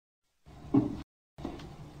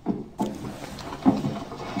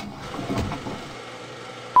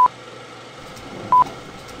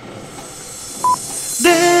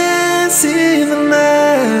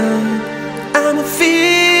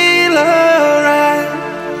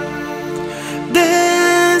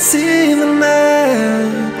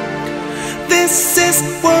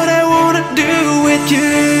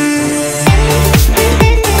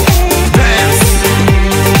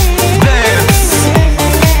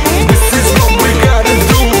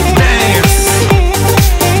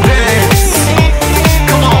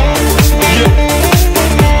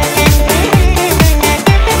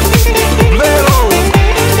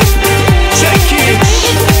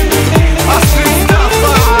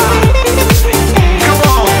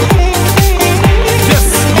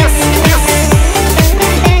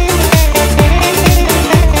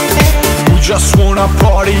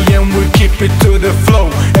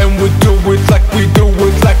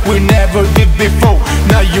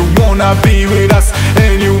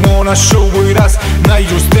wanna show with us. Now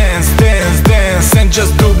you dance, dance, dance, and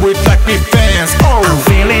just do it like we fans. Oh, I'm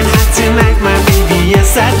feeling hot tonight, my baby,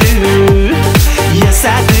 yes I do. Yes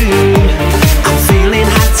I do. I'm feeling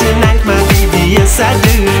hot tonight, my baby, yes I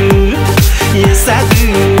do. Yes I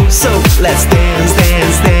do. So let's dance.